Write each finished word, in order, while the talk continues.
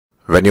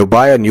When you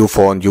buy a new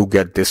phone, you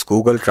get this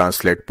Google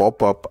Translate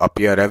pop-up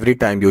appear every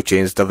time you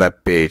change the web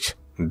page.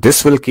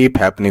 This will keep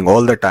happening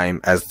all the time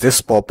as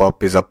this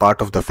pop-up is a part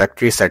of the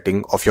factory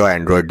setting of your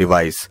Android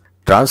device.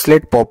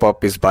 Translate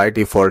pop-up is by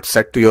default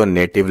set to your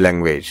native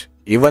language.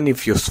 Even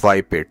if you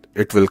swipe it,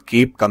 it will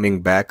keep coming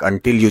back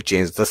until you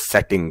change the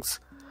settings.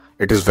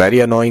 It is very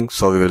annoying,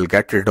 so we will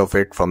get rid of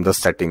it from the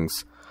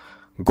settings.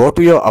 Go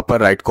to your upper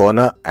right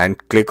corner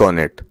and click on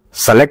it.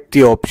 Select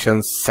the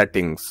option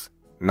Settings.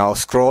 Now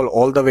scroll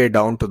all the way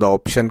down to the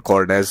option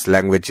called as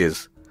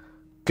Languages.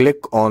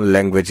 Click on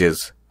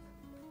Languages.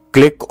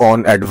 Click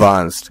on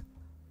Advanced.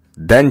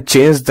 Then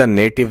change the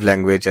native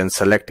language and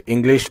select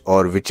English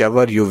or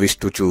whichever you wish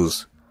to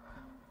choose.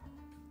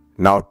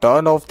 Now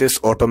turn off this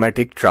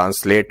automatic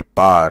translate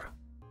bar.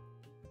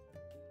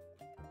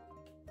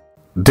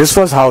 This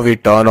was how we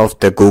turn off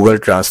the Google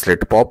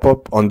Translate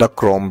pop-up on the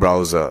Chrome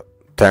browser.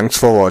 Thanks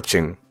for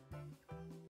watching.